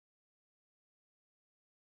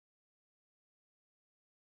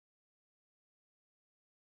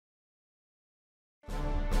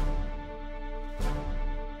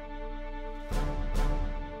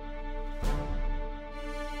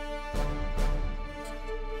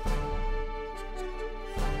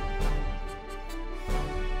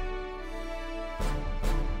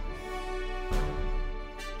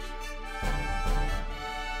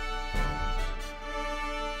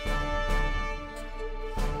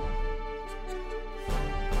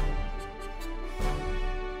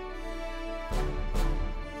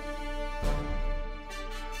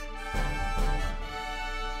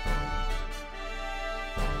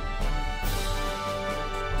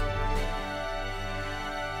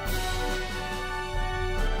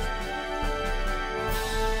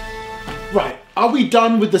Right, are we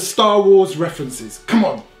done with the Star Wars references? Come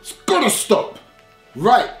on, it's gotta stop.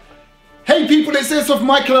 Right. Hey people, it's Airsoft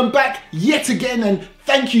Michael. I'm back yet again, and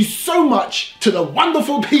thank you so much to the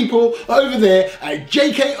wonderful people over there at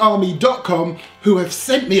jkarmy.com who have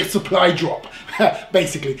sent me a supply drop.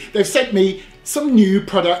 Basically, they've sent me some new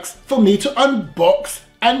products for me to unbox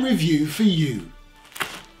and review for you.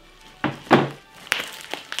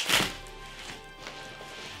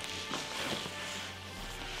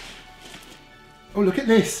 Oh, look at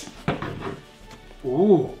this.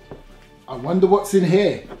 Oh, I wonder what's in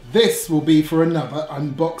here. This will be for another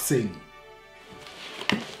unboxing.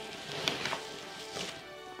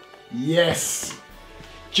 Yes,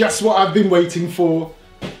 just what I've been waiting for.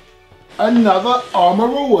 Another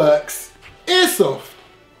Armourer Works Airsoft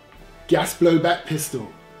gas blowback pistol.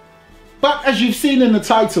 But as you've seen in the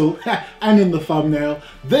title and in the thumbnail,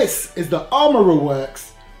 this is the Armourer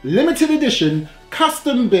Works limited edition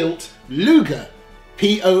custom built Luger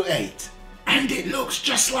P08. And it looks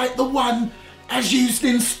just like the one as used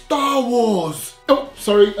in Star Wars. Oh,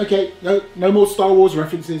 sorry, okay, no more Star Wars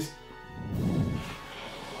references.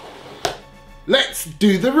 Let's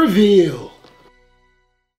do the reveal.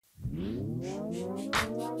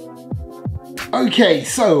 Okay,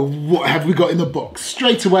 so what have we got in the box?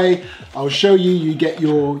 Straight away, I'll show you, you get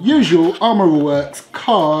your usual Armourer Works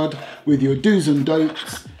card with your do's and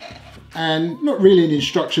don'ts, and not really an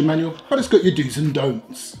instruction manual, but it's got your do's and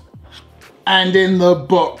don'ts. And in the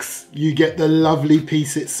box, you get the lovely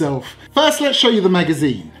piece itself. First, let's show you the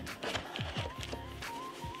magazine.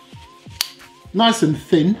 Nice and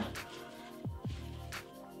thin.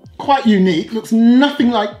 Quite unique, looks nothing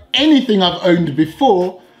like anything I've owned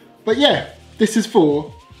before, but yeah, this is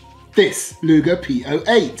for this Luger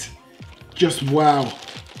P08. Just wow,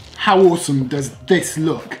 how awesome does this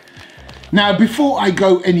look? Now, before I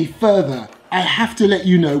go any further, I have to let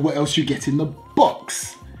you know what else you get in the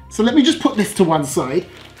box. So let me just put this to one side,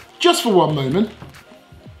 just for one moment.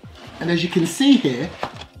 And as you can see here,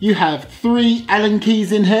 you have 3 Allen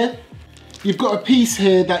keys in here. You've got a piece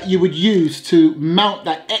here that you would use to mount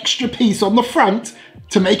that extra piece on the front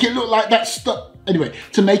to make it look like that stuff. Anyway,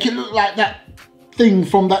 to make it look like that thing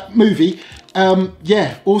from that movie.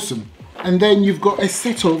 Yeah, awesome. And then you've got a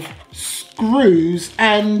set of screws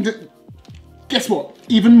and guess what?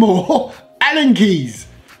 Even more Allen keys.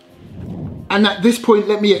 And at this point,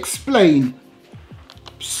 let me explain.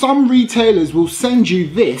 Some retailers will send you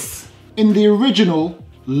this in the original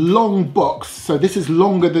long box. So this is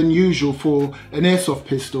longer than usual for an airsoft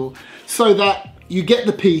pistol, so that you get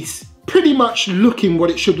the piece pretty much looking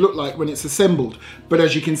what it should look like when it's assembled. But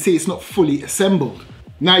as you can see, it's not fully assembled.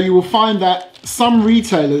 Now you will find that some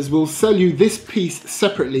retailers will sell you this piece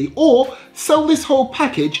separately or sell this whole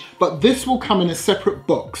package, but this will come in a separate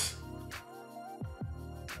box.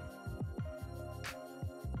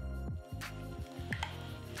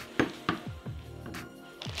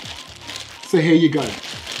 So here you go.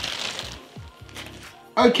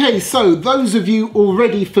 Okay, so those of you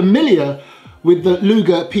already familiar with the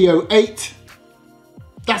Luger P08,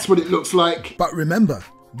 that's what it looks like. But remember,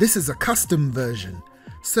 this is a custom version,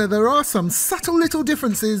 so there are some subtle little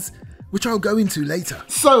differences which I'll go into later.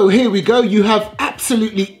 So here we go, you have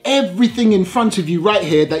absolutely everything in front of you right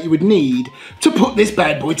here that you would need to put this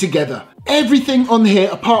bad boy together. Everything on here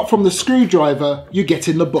apart from the screwdriver you get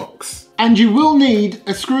in the box. And you will need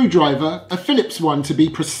a screwdriver, a Phillips one to be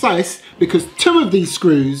precise, because 2 of these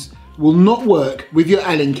screws will not work with your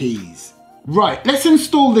Allen keys. Right, let's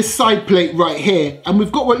install this side plate right here, and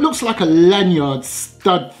we've got what looks like a lanyard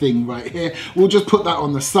stud thing right here. We'll just put that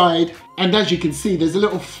on the side, and as you can see, there's a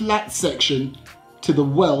little flat section to the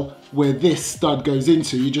well where this stud goes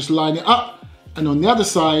into. You just line it up, and on the other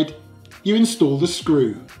side, you install the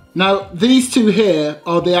screw. Now, these 2 here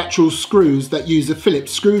are the actual screws that use a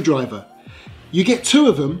Phillips screwdriver. You get 2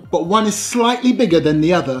 of them, but one is slightly bigger than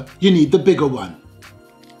the other. You need the bigger one.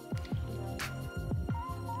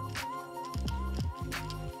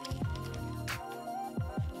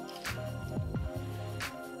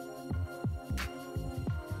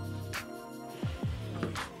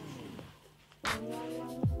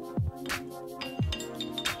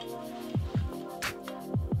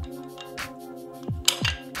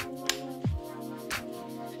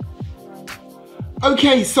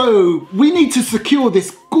 Okay, so we need to secure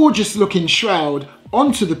this gorgeous looking shroud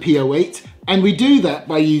onto the P08, and we do that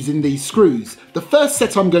by using these screws. The first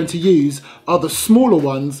set I'm going to use are the smaller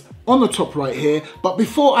ones on the top right here, but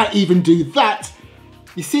before I even do that,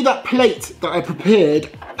 you see that plate that I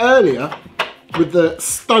prepared earlier with the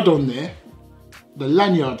stud on there, the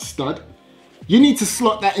lanyard stud? You need to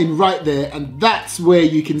slot that in right there, and that's where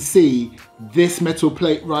you can see this metal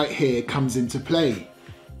plate right here comes into play.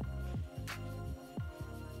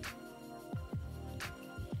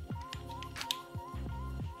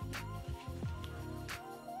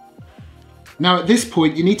 Now at this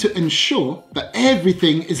point, you need to ensure that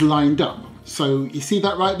everything is lined up. So you see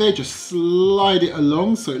that right there? Just slide it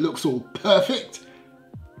along so it looks all perfect.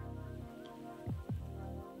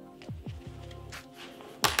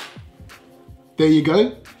 There you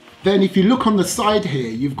go. Then if you look on the side here,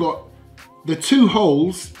 you've got the 2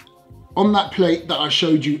 holes on that plate that I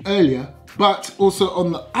showed you earlier, but also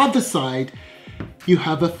on the other side, you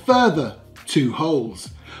have a further 2 holes.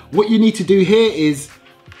 What you need to do here is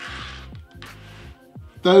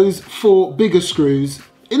those 4 bigger screws,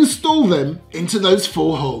 install them into those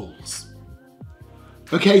 4 holes.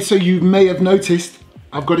 Okay, so you may have noticed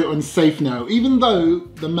I've got it on safe now, even though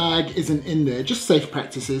the mag isn't in there, just safe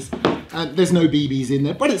practices, and there's no BBs in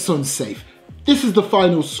there, but it's on safe. This is the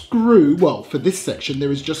final screw. Well, for this section,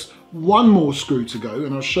 there is just 1 more screw to go,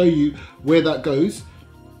 and I'll show you where that goes.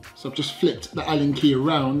 So I've just flipped the Allen key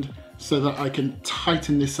around so that I can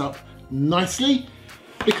tighten this up nicely,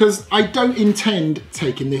 because I don't intend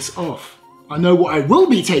taking this off. I know what I will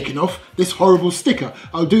be taking off, this horrible sticker.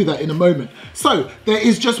 I'll do that in a moment. So there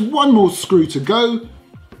is just 1 more screw to go.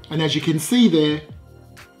 And as you can see there,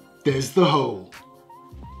 there's the hole.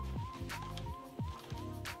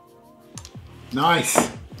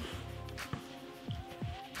 Nice.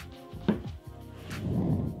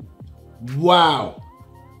 Wow.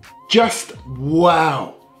 Just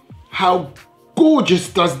wow. How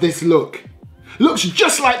gorgeous does this look? Looks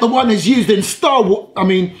just like the one as used in Star Wars.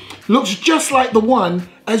 Looks just like the one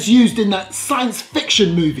as used in that science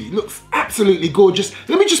fiction movie. Looks absolutely gorgeous.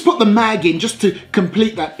 Let me just put the mag in just to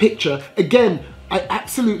complete that picture. Again, I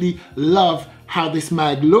absolutely love how this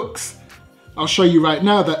mag looks. I'll show you right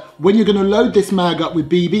now that when you're gonna load this mag up with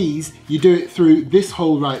BBs, you do it through this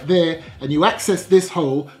hole right there, and you access this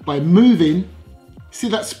hole by moving, see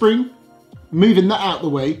that spring? Moving that out the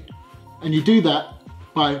way, and you do that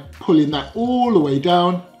by pulling that all the way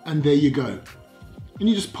down, and there you go. And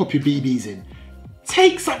you just pop your BBs in.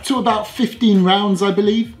 Takes up to about 15 rounds, I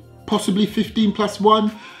believe, possibly 15 plus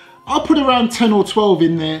 1. I'll put around 10 or 12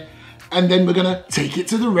 in there, and then we're gonna take it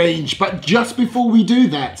to the range. But just before we do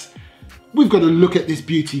that, we've got to look at this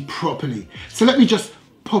beauty properly. So let me just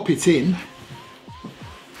pop it in.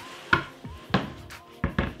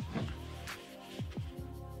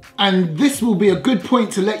 And this will be a good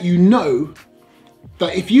point to let you know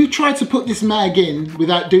that if you try to put this mag in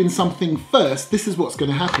without doing something first, this is what's going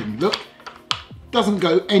to happen. Look, doesn't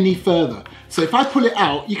go any further. So if I pull it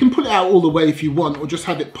out, you can pull it out all the way if you want, or just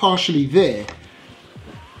have it partially there.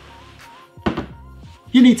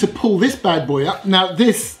 You need to pull this bad boy up. Now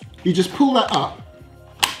this, you just pull that up,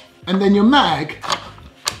 and then your mag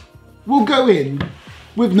will go in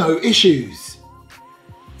with no issues.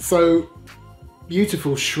 So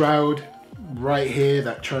beautiful shroud right here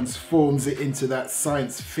that transforms it into that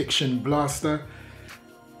science fiction blaster.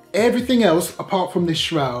 Everything else apart from this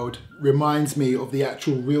shroud reminds me of the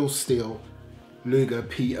actual real steel Luger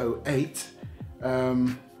P08. Let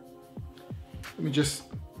me just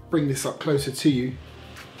bring this up closer to you.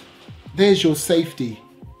 There's your safety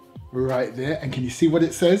right there, and can you see what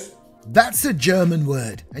it says? That's a German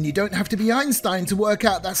word, and you don't have to be Einstein to work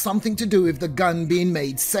out that's something to do with the gun being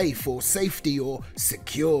made safe or safety or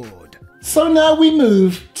secured. So now we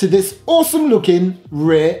move to this awesome looking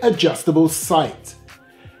rear adjustable sight.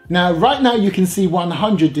 Now right now you can see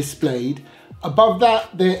 100 displayed. Above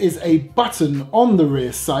that there is a button on the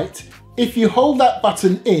rear sight. If you hold that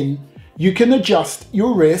button in, you can adjust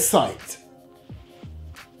your rear sight.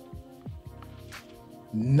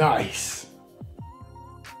 Nice.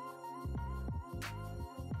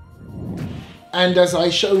 And as I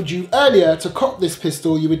showed you earlier, to cock this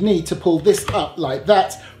pistol, you would need to pull this up like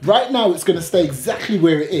that. Right now, it's going to stay exactly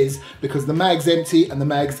where it is because the mag's empty and the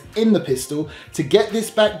mag's in the pistol. To get this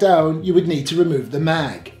back down, you would need to remove the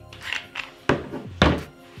mag.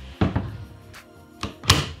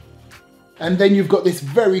 And then you've got this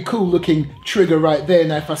very cool looking trigger right there.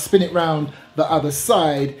 Now, if I spin it round the other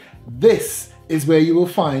side, this is where you will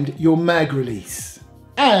find your mag release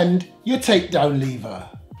and your takedown lever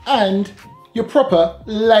and your proper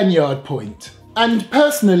lanyard point. And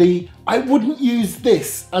personally, I wouldn't use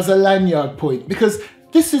this as a lanyard point because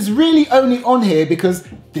this is really only on here because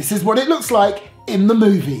this is what it looks like in the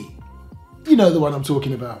movie. You know the one I'm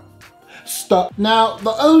talking about. Stop. Now,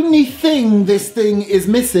 the only thing this thing is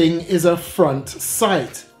missing is a front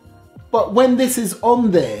sight. But when this is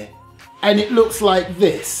on there and it looks like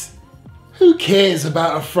this, Who cares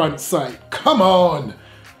about a front sight? Come on.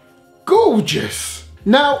 Gorgeous.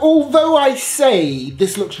 Now, although I say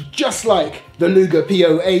this looks just like the Luger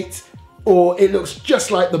P08, or it looks just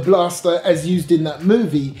like the blaster as used in that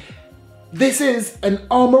movie, this is an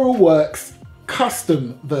Armourer Works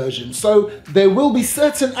custom version. So there will be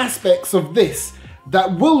certain aspects of this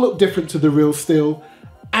that will look different to the real steel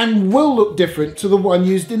and will look different to the one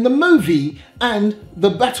used in the movie and the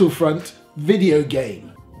Battlefront video game.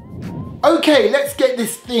 Okay, let's get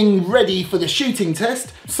this thing ready for the shooting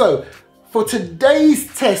test. So for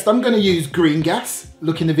today's test, I'm going to use green gas.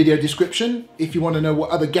 Look in the video description if you want to know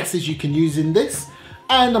what other gases you can use in this.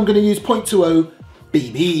 And I'm going to use .20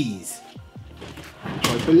 BBs.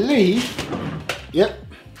 I believe, yep,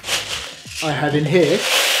 I have in here.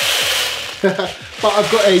 But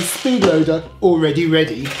I've got a speed loader already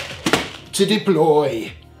ready to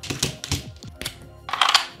deploy.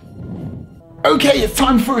 Okay, it's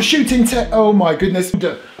time for a shooting test. Oh my goodness.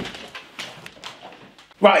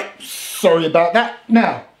 Right, sorry about that.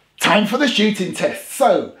 Now, time for the shooting test.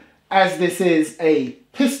 So, as this is a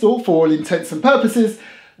pistol for all intents and purposes,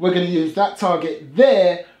 we're going to use that target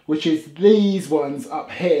there, which is these ones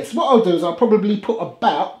up here. So what I'll do is I'll probably put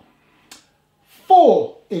about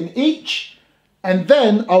 4 in each, and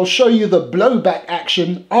then I'll show you the blowback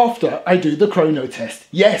action after I do the chrono test.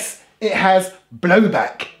 Yes, it has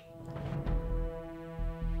blowback.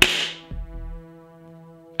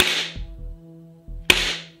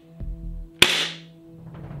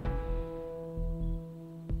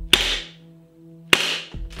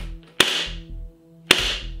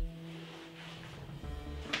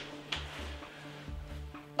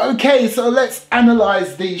 Okay, so let's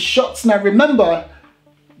analyze these shots. Now remember,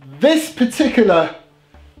 this particular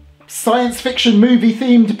science fiction movie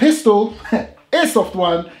themed pistol, Airsoft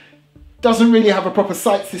one, doesn't really have a proper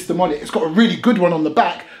sight system on it. It's got a really good one on the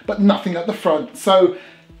back, but nothing at the front. So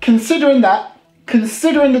considering that,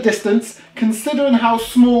 considering the distance, considering how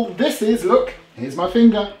small this is, look, here's my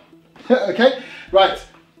finger, okay? Right,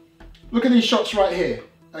 look at these shots right here,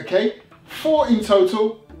 okay? 4 in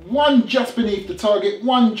total. 1 just beneath the target,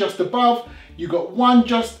 1 just above, you got 1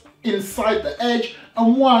 just inside the edge,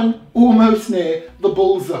 and 1 almost near the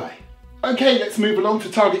bullseye. Okay, let's move along to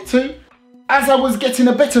target 2. As I was getting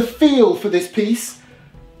a better feel for this piece,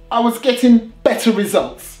 I was getting better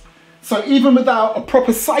results. So even without a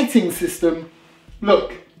proper sighting system,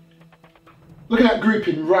 look at that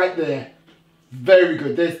grouping right there. Very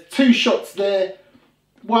good. There's 2 shots there,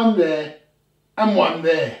 1 there, and 1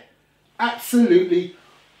 there. Absolutely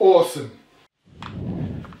awesome.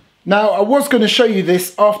 Now, I was going to show you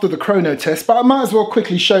this after the chrono test, but I might as well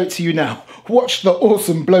quickly show it to you now. Watch the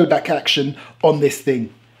awesome blowback action on this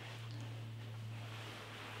thing.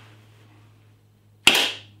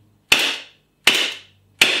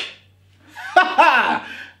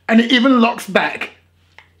 And it even locks back.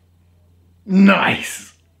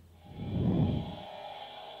 Nice.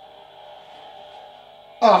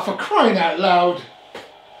 Ah, for crying out loud.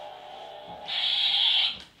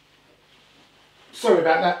 Sorry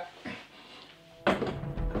about that.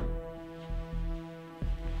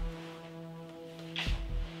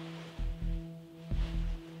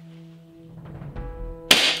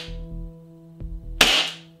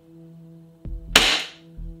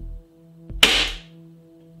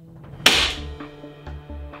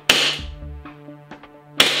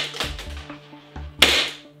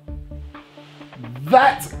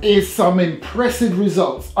 That is some impressive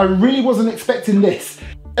results. I really wasn't expecting this.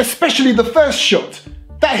 Especially the first shot,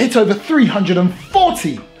 that hit over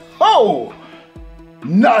 340. Oh,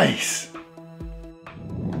 nice.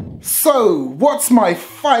 So, what's my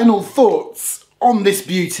final thoughts on this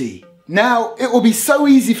beauty? Now, it will be so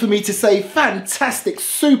easy for me to say fantastic,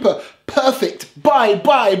 super, perfect, buy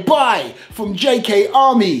from JK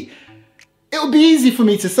Army. It will be easy for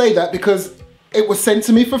me to say that because it was sent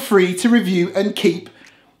to me for free to review and keep.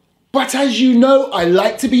 But as you know, I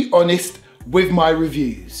like to be honest with my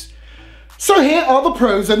reviews. So here are the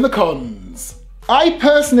pros and the cons. I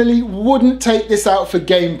personally wouldn't take this out for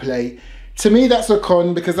gameplay. To me that's a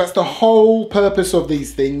con because that's the whole purpose of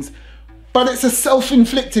these things. But it's a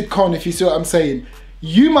self-inflicted con if you see what I'm saying.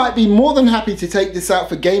 You might be more than happy to take this out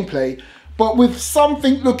for gameplay, but with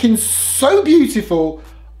something looking so beautiful,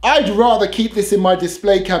 I'd rather keep this in my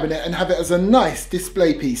display cabinet and have it as a nice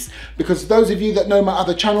display piece. Because those of you that know my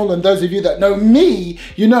other channel and those of you that know me,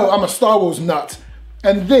 you know I'm a Star Wars nut.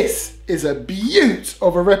 And this is a beaut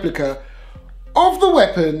of a replica of the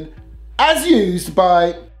weapon as used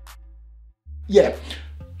by, yeah.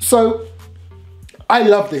 So I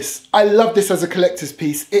love this. I love this as a collector's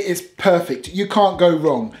piece. It is perfect. You can't go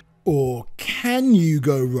wrong. Or can you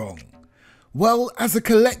go wrong? Well, as a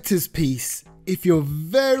collector's piece, if you're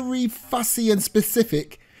very fussy and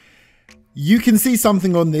specific, you can see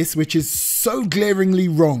something on this which is so glaringly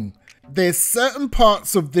wrong. There's certain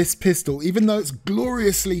parts of this pistol, even though it's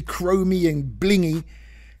gloriously chromy and blingy,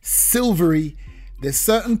 silvery, there's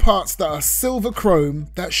certain parts that are silver chrome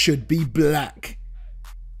that should be black.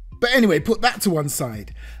 But anyway, put that to one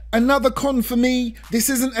side. Another con for me, this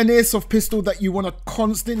isn't an airsoft pistol that you want to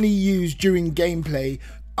constantly use during gameplay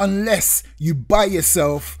unless you buy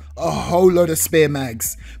yourself a whole load of spare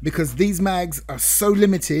mags, because these mags are so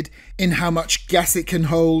limited in how much gas it can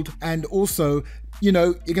hold, and also, you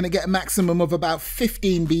know, you're going to get a maximum of about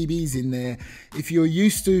 15 BBs in there. If you're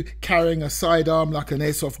used to carrying a sidearm like an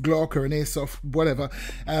airsoft Glock or an airsoft whatever,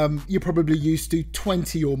 you're probably used to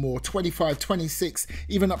 20 or more, 25, 26,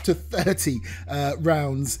 even up to 30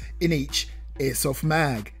 rounds in each airsoft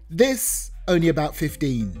mag. This, only about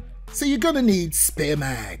 15. So you're going to need spare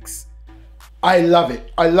mags. I love it.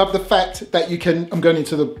 I love the fact that you can, I'm going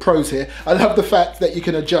into the pros here. I love the fact that you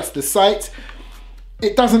can adjust the sight.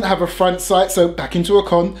 It doesn't have a front sight, so back into a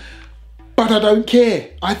con, but I don't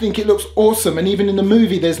care. I think it looks awesome. And even in the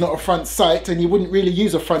movie, there's not a front sight, and you wouldn't really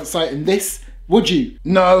use a front sight in this, would you?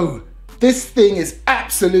 No. This thing is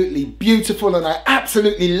absolutely beautiful, and I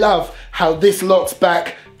absolutely love how this locks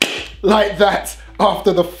back like that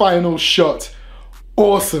after the final shot.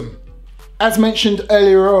 Awesome. As mentioned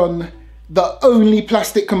earlier on, the only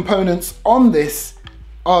plastic components on this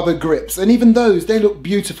are the grips, and even those, they look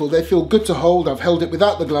beautiful. They feel good to hold. I've held it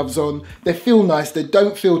without the gloves on. They feel nice. They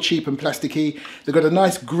don't feel cheap and plasticky. They've got a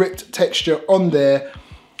nice gripped texture on there.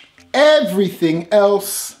 Everything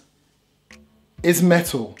else is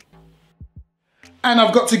metal. And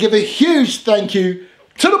I've got to give a huge thank you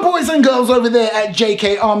to the boys and girls over there at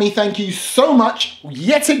JK Army. Thank you so much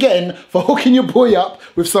yet again for hooking your boy up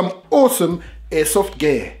with some awesome airsoft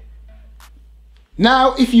gear.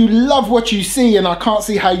 Now, if you love what you see, and I can't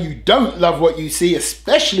see how you don't love what you see,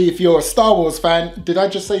 especially if you're a Star Wars fan. Did I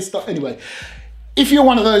just say Star? Anyway, if you're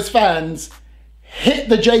one of those fans, hit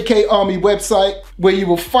the JK Army website where you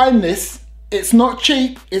will find this. It's not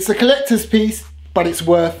cheap, it's a collector's piece, but it's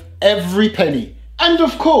worth every penny. And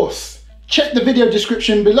of course, check the video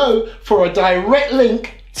description below for a direct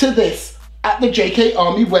link to this at the JK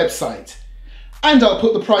Army website. And I'll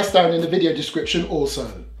put the price down in the video description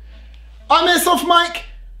also. I'm Airsoft Mike,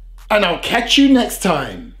 and I'll catch you next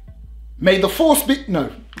time. May the force be... No,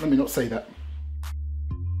 let me not say that.